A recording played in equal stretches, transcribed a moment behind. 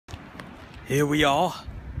Here we are,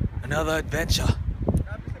 another adventure.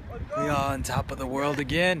 We are on top of the world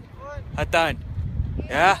again. Hatan,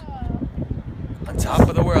 yeah? On top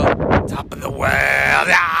of the world, top of the world.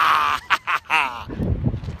 Ah!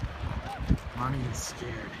 Mommy is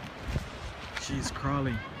scared. She's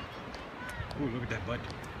crawling. Oh, look at that butt.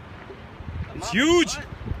 It's huge!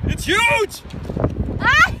 It's huge!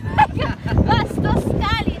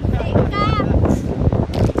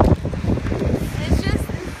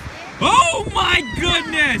 Oh my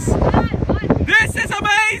goodness! This is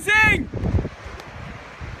amazing!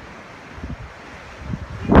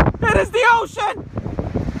 It is the ocean!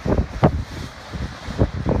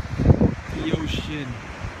 The ocean.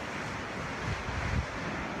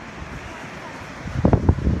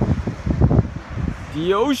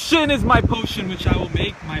 The ocean is my potion, which I will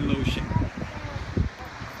make my lotion.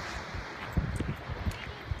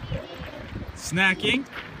 Snacking.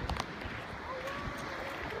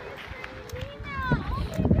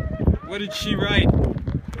 What did she write?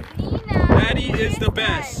 Nina. Daddy is the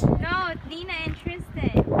best. No, Nina and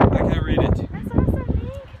Tristan. I can't read it. That's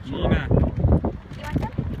awesome. Nina. You want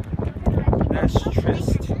some? That's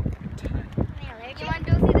Tristan. You want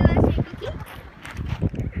Dulce de leche cookie?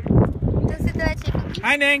 Dulce de leche cookie?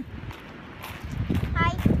 Hi, Nang.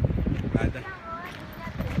 Hi.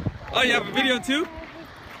 Oh, you have a video too?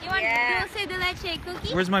 You want Dulce de leche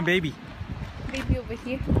cookie? Where's my baby? Baby over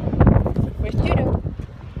here. Where's Judo?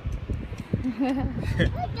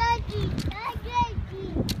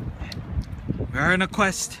 We're on a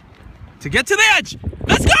quest to get to the edge.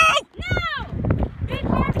 Let's go! No! Be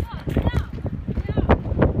careful! No!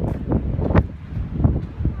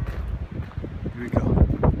 Here we go.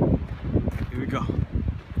 Here we go.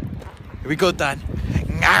 Here we go, Dan.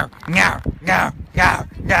 Meow, meow, meow, meow,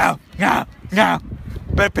 meow, meow, meow.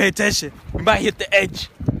 Better pay attention. We might hit the edge.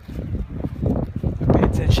 Pay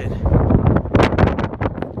attention.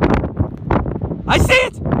 I see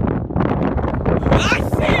it!